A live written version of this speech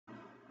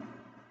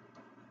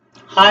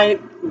Hi,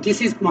 this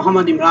is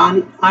Muhammad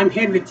Imran. I'm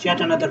here with yet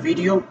another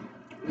video.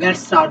 Let's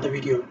start the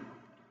video.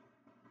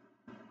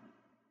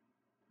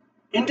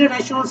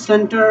 International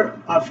Center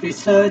of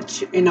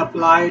Research in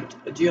Applied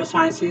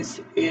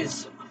Geosciences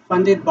is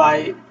funded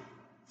by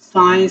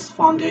Science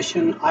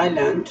Foundation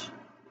Ireland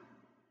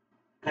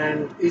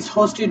and is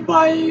hosted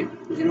by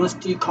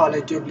University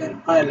College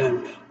Dublin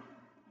Ireland.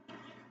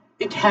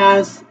 It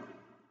has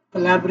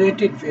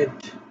collaborated with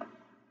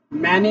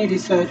many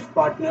research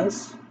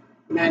partners,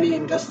 many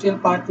industrial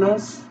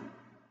partners.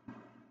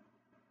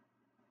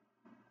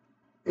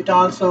 It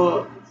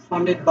also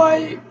funded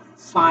by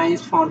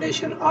Science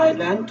Foundation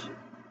Ireland,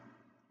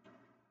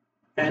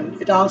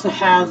 and it also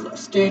has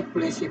state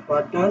policy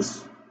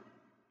partners,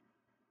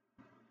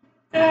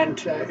 and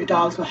it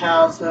also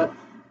has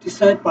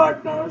research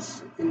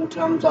partners in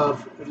terms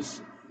of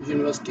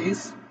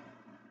universities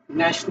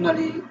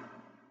nationally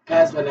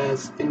as well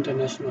as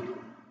internationally.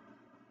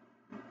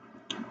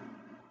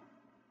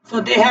 So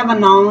they have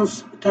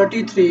announced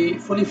 33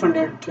 fully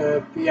funded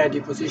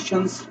PhD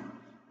positions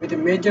with a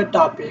major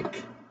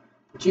topic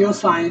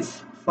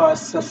geoscience for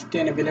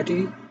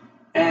sustainability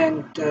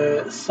and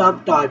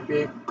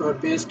subtopic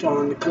based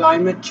on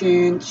climate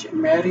change,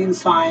 marine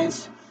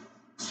science,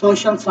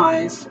 social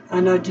science,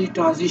 energy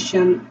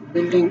transition,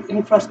 building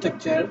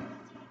infrastructure,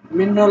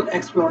 mineral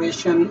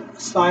exploration,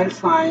 soil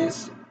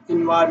science,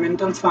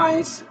 environmental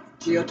science,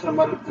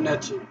 geothermal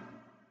energy.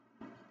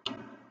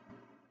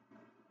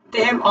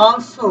 They have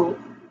also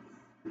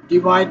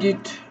divided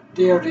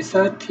their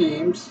research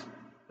themes,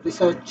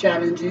 research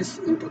challenges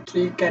into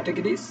three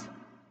categories.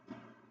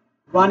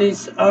 One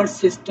is Earth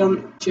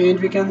system change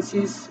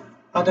vacancies,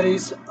 other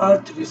is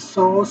Earth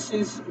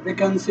resources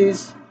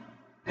vacancies,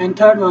 and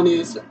third one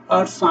is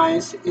Earth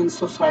science in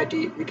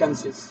society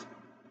vacancies.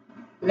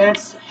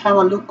 Let's have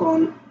a look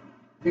on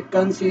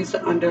vacancies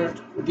under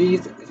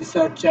these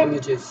research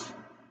challenges.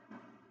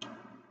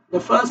 The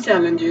first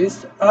challenge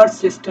is Earth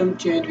system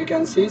change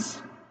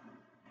vacancies.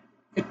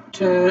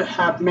 It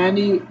have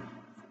many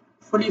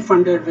fully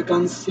funded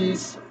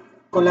vacancies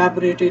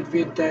collaborated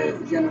with the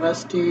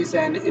universities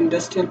and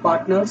industrial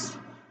partners.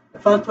 The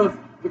first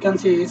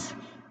vacancy is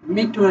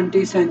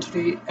mid-20th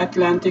century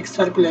Atlantic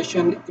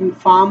circulation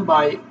informed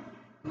by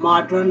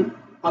modern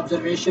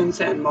observations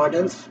and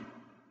models.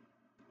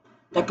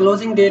 The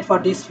closing date for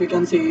this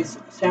vacancy is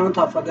 7th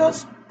of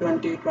August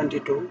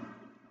 2022.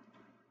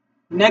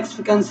 Next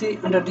vacancy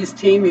under this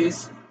theme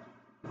is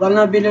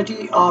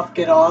vulnerability of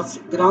Kerala's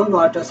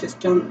groundwater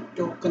system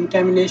to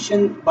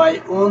contamination by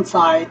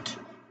on-site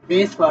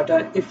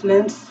wastewater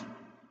effluents,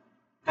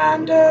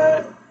 and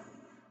the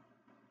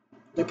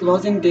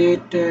closing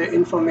date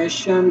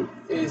information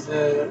is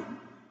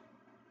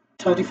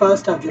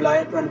 31st of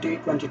July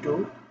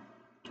 2022.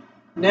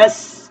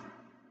 Next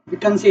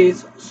vacancy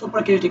is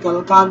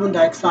supercritical carbon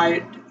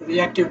dioxide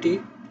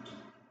reactivity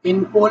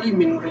in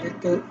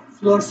polymineralic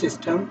floor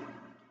system,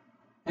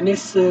 and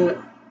its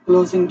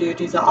closing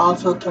date is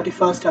also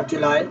 31st of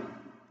July.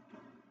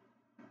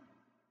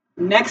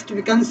 Next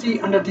vacancy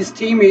under this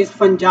theme is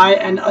fungi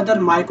and other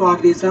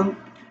microorganisms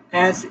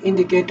as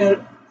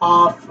indicator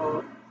of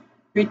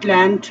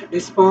peatland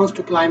response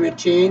to climate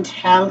change,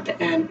 health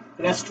and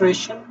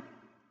restoration.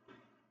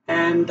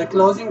 And the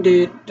closing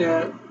date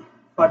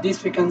for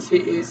this vacancy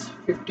is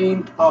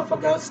 15th of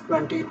August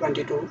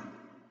 2022.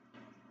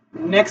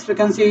 Next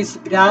vacancy is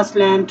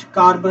grassland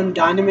carbon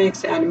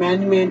dynamics and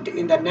management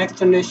in the next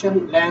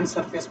generation land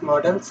surface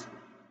models,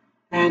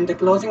 and the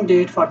closing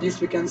date for this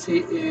vacancy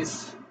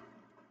is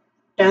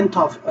 10th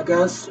of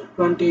August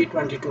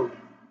 2022.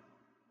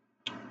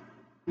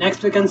 Next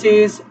vacancy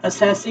is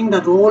assessing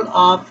the role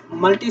of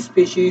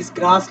multi-species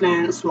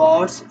grassland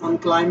swards on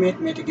climate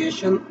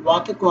mitigation,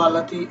 water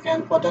quality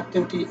and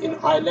productivity in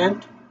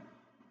Ireland,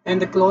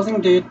 and the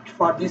closing date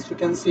for this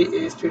vacancy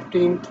is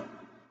 15th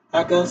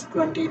August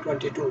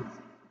 2022.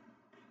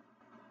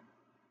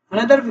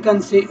 Another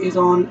vacancy is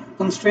on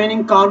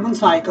constraining carbon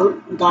cycle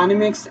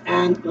dynamics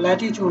and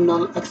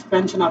latitudinal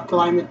expansion of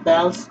climate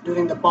belts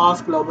during the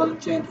past global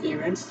change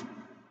events,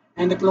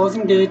 and the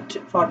closing date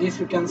for this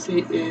vacancy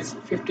is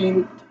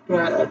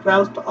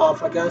 12th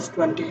of August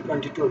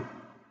 2022.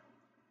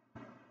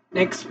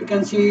 Next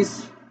vacancy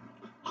is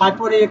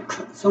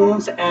hyporeic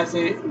zones as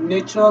a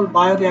natural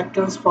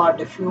bioreactors for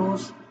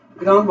diffuse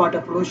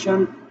groundwater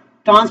pollution,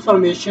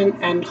 transformation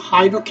and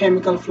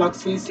hydrochemical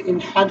fluxes in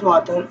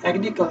headwater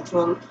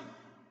agricultural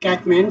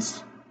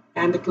catchments,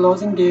 and the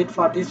closing date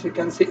for this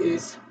vacancy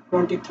is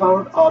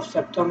 23rd of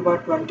September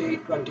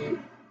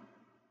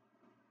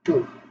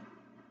 2022.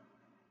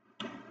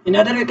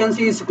 Another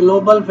vacancy is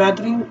global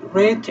weathering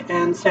rate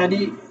and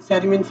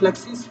sediment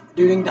fluxes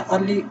during the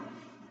early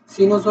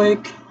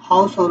Cenozoic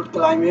household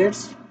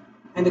climates,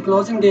 and the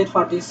closing date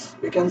for this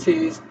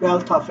vacancy is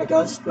 12th of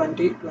August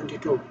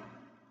 2022.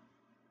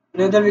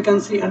 Another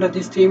vacancy under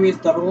this theme is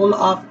the role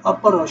of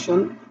upper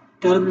ocean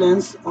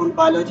turbulence on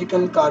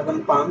biological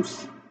carbon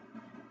pumps,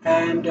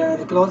 and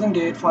the closing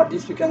date for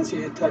this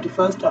vacancy is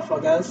 31st of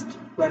August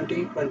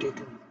 2022.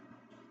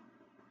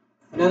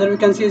 Another we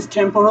can see is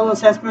temporal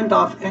assessment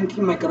of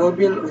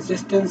antimicrobial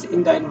resistance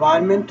in the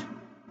environment,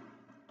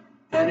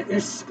 and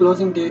its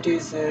closing date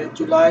is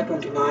July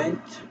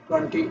 29th,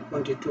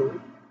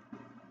 2022.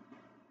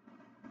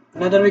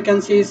 Another we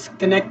can see is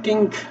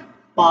connecting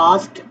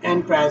past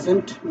and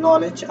present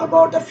knowledge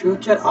about the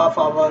future of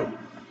our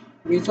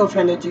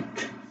mesopelagic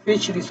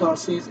fish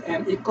resources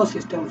and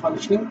ecosystem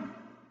functioning,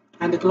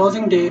 and the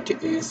closing date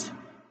is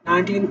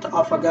 19th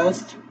of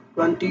August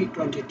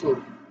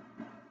 2022.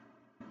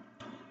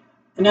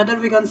 Another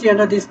we can see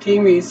under this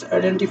theme is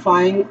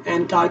identifying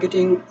and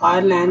targeting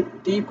Ireland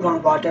deep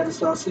groundwater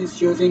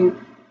resources using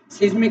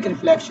seismic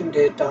reflection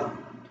data,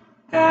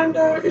 and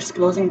its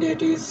closing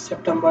date is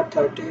September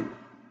 30,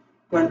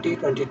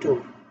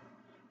 2022.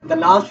 The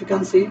last we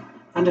can see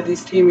under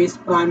this theme is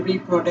primary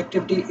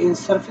productivity in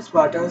surface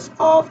waters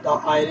of the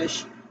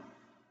Irish,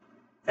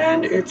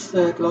 and its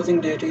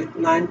closing date is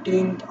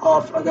 19th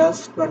of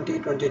August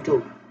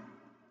 2022.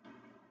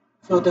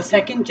 So the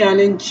second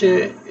challenge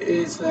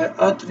is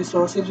earth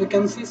resources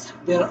vacancies.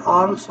 There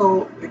are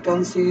also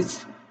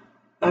vacancies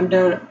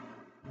under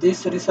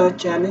this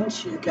research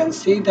challenge. You can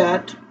see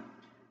that,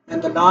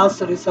 and the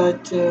last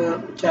research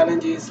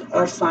challenge is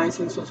earth science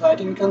and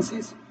society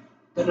vacancies.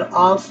 There are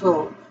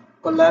also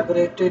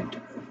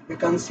collaborated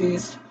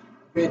vacancies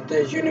with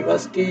the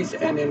universities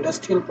and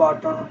industrial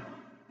partners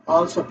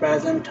also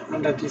present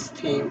under this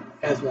theme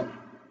as well.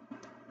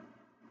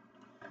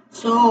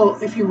 So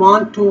if you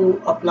want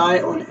to apply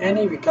on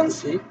any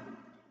vacancy,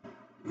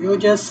 you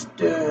just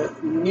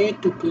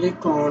need to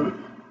click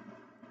on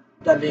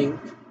the link.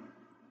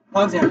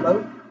 For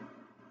example,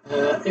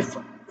 if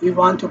you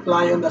want to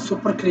apply on the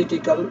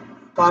supercritical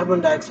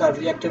carbon dioxide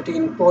reactivity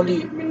in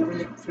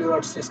polymineralic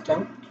fluid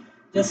system,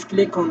 just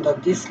click on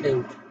this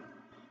link.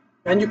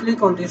 When you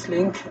click on this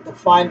link, the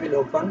file will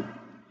open.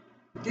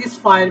 This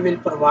file will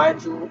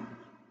provide you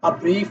a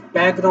brief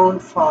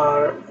background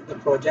for the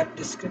project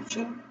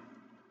description,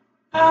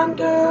 and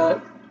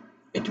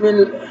it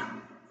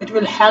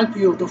will help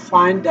you to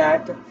find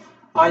that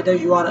either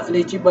you are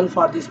eligible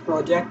for this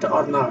project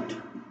or not.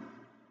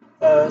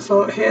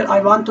 So here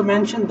I want to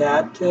mention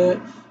that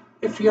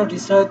if your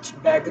research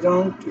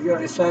background, your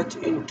research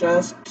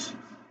interest,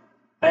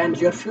 and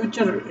your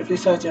future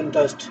research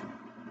interest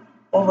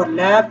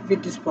overlap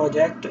with this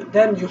project,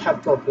 then you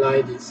have to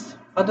apply this.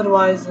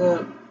 Otherwise,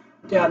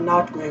 they are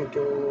not going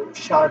to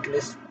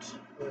shortlist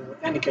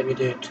any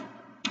candidate.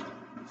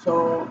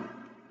 So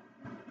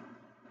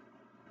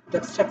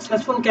the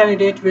successful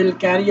candidate will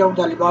carry out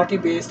the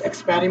laboratory-based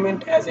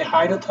experiment as a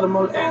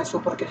hydrothermal and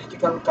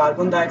supercritical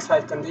carbon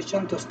dioxide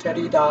condition to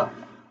study the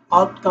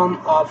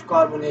outcome of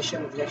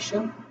carbonation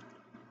reaction.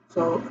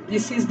 So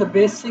this is the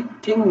basic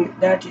thing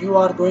that you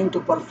are going to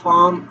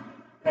perform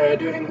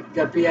during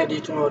your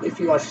PhD tenure if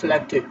you are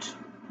selected.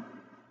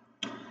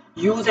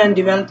 Use and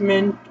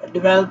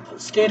develop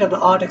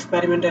state-of-the-art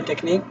experimental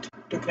technique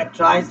to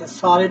characterize the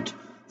solid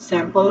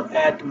sample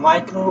at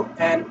micro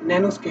and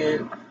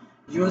nanoscale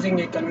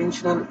using a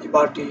conventional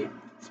laboratory,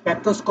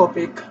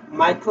 spectroscopic,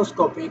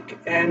 microscopic,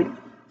 and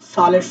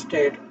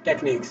solid-state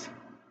techniques.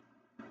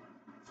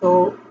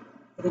 So,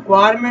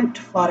 requirement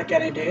for a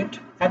candidate: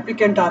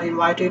 applicants are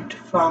invited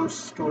from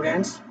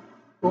students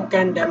who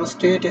can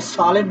demonstrate a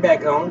solid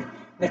background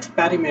in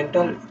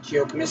experimental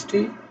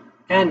geochemistry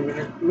and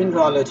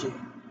mineralogy.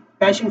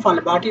 Passion for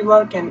laboratory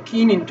work and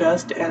keen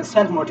interest and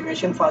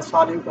self-motivation for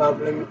solving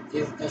problems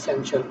is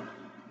essential.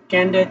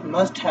 Candidate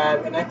must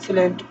have an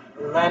excellent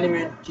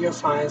relevant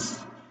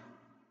geoscience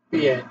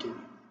PhD.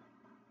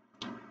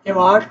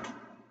 Award: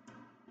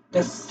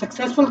 the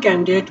successful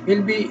candidate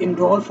will be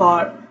enrolled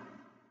for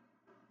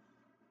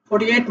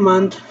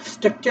 48-month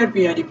structured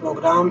PhD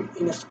program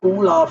in a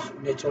School of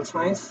Natural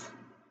Science,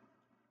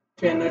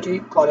 Trinity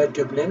College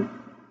Dublin.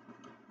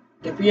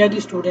 The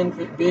PhD student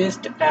will be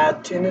based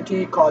at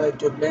Trinity College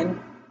Dublin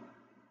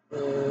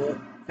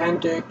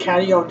and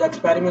carry out the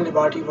experimental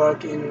laboratory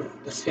work in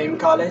the same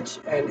college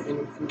and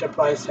in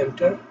Enterprise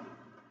Center.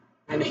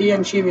 And he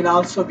and she will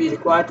also be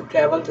required to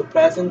travel to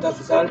present the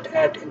result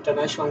at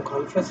international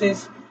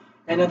conferences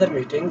and other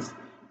meetings,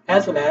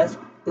 as well as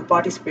to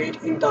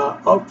participate in the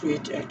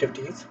outreach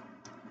activities,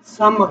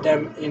 some of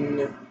them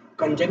in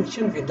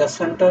conjunction with the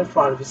Center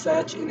for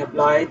Research in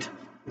Applied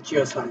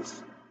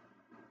Geoscience.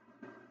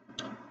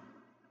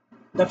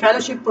 The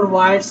fellowship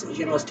provides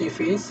university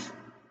fees.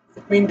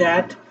 It means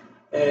that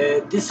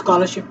this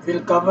scholarship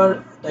will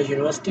cover the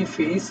university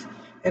fees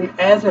and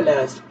as well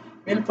as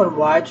will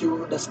provide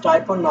you the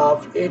stipend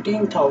of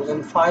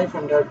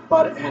 18,500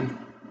 per annum.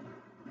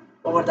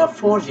 Over the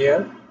 4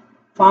 year,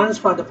 funds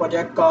for the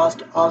project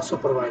cost also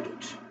provided.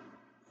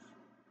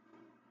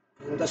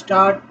 And the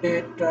start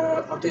date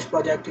of this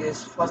project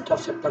is 1st of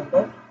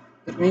September.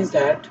 It means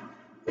that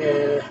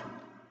the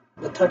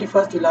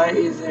 31st July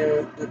is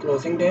the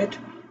closing date,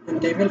 and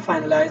they will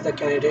finalize the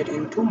candidate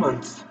in 2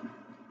 months.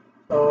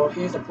 So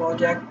he is the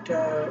project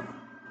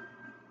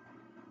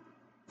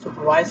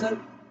supervisor.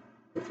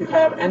 If you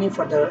have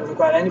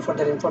require any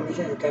further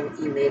information, you can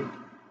email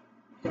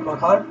him or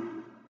her.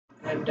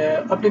 And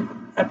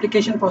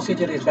application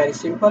procedure is very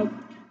simple.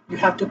 You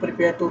have to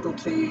prepare 2 to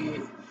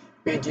 3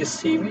 pages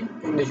CV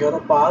in the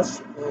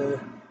Europass,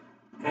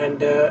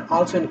 and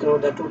also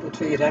include the 2 to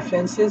 3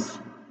 references,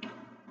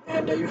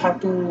 and you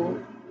have to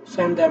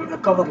send them a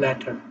cover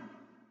letter.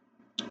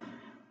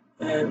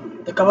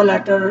 And the cover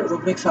letter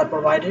rubrics are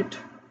provided.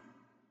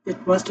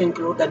 It must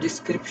include the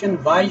description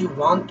why you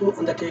want to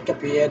undertake a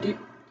PhD,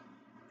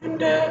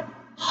 and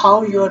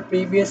how your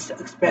previous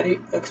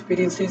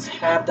experiences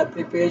have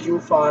prepared you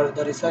for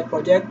the research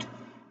project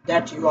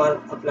that you are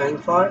applying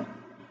for,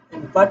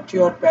 and what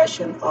your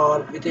passion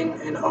are within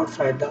and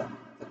outside the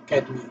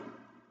academy.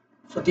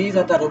 So these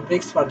are the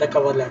rubrics for the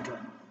cover letter.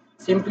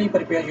 Simply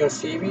prepare your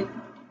CV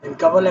and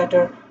cover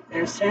letter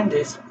and send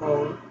this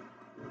on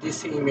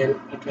this email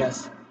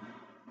address.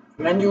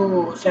 When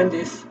you send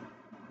this,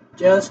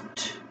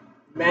 just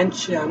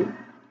mention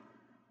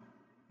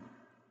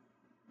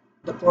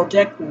the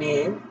project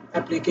name,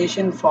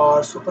 application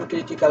for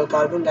supercritical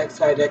carbon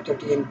dioxide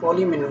activity in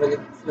polymineral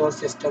flow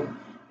system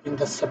in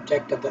the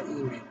subject of the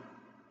email.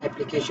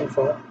 Application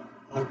for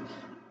uh,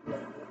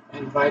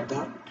 and write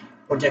the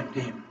project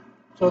name.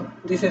 So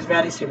this is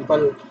very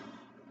simple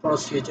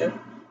procedure.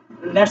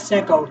 Let's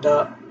check out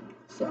the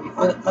some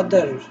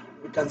other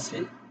we can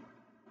see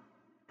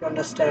to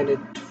understand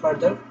it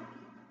further.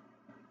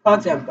 For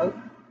example,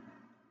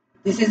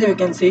 this is we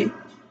can see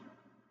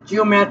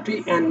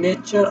geometry and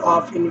nature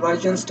of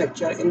inversion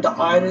structure in the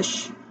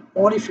Irish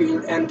ore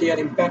field and their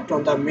impact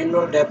on the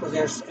mineral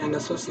deposits and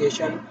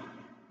association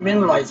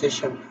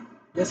mineralization.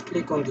 Just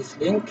click on this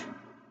link.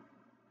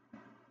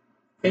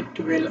 It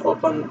will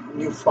open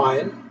new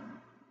file.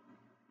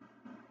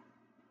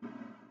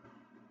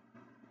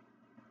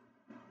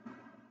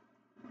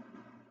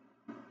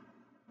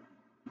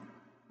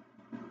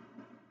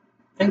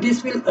 And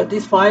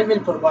this file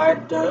will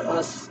provide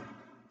us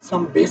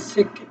some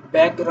basic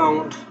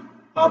background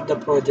of the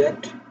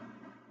project,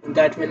 and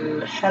that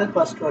will help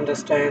us to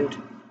understand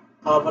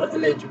our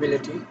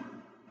eligibility.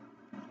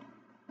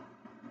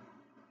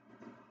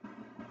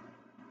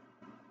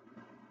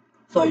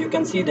 So you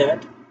can see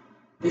that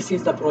this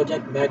is the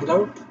project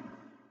background.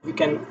 You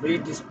can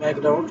read this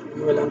background,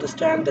 you will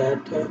understand that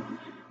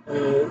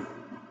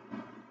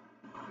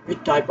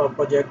which type of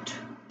project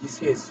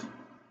this is.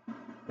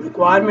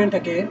 Requirement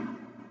again,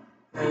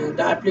 and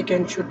the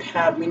applicant should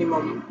have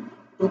minimum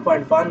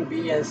 2.1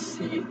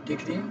 BSc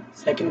degree,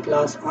 second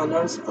class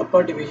honors,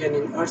 upper division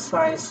in earth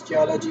science,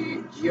 geology,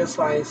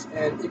 geoscience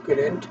and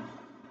equivalent.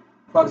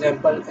 For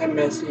example,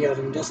 MSc or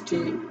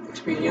industry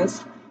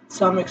experience.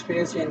 Some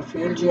experience in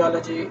field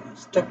geology,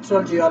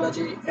 structural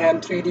geology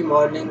and 3D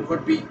modeling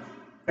would be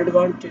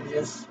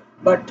advantageous,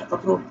 but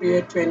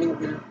appropriate training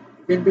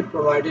will be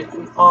provided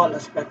in all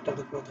aspects of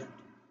the project.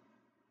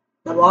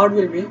 The award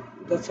will be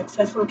the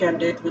successful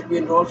candidate will be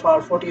enrolled for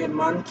a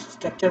 48-month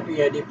structured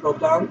PhD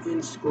program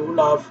in School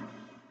of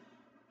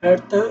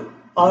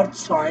Earth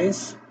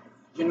Science,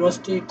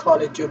 University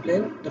College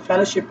Dublin. The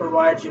fellowship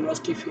provides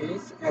university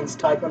fees and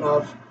stipend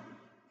of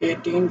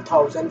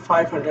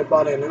 18,500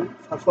 per annum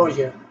for 4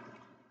 years.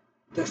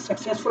 The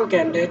successful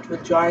candidate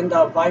will join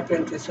the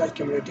vibrant research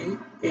community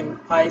in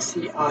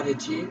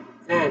iCRAG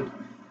and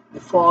the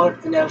fault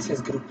analysis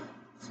group.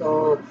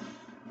 So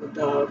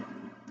the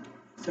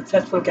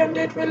successful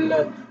candidate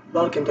will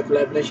work in the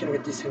collaboration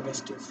with these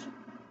investors.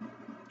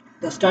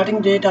 The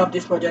starting date of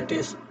this project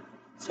is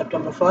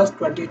September 1st,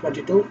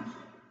 2022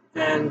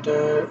 and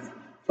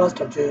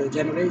 1st of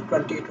January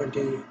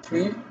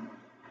 2023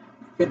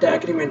 with the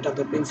agreement of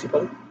the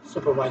principal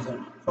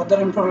supervisor. Further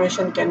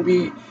information can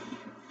be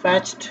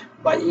fetched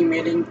by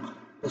emailing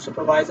the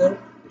supervisor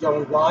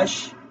John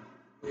Wash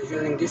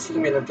using this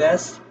email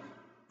address,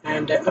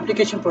 and the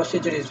application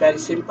procedure is very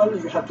simple.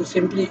 You have to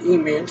simply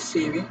email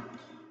CV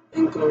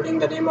including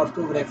the name of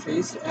 2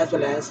 referees as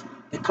well as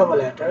the cover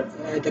letter.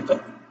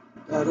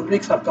 The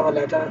rubrics of cover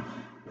letter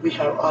we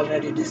have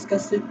already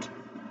discussed it,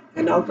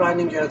 and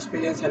outlining your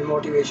experience and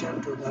motivation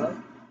to the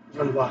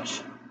John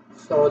Wash.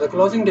 So the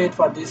closing date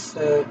for this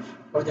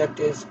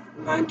project is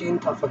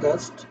 19th of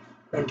August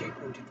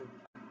 2022.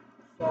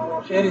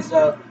 So here is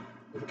the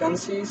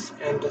vacancies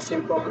and the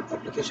simple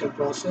application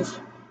process.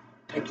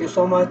 Thank you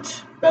so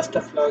much. Best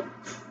of luck.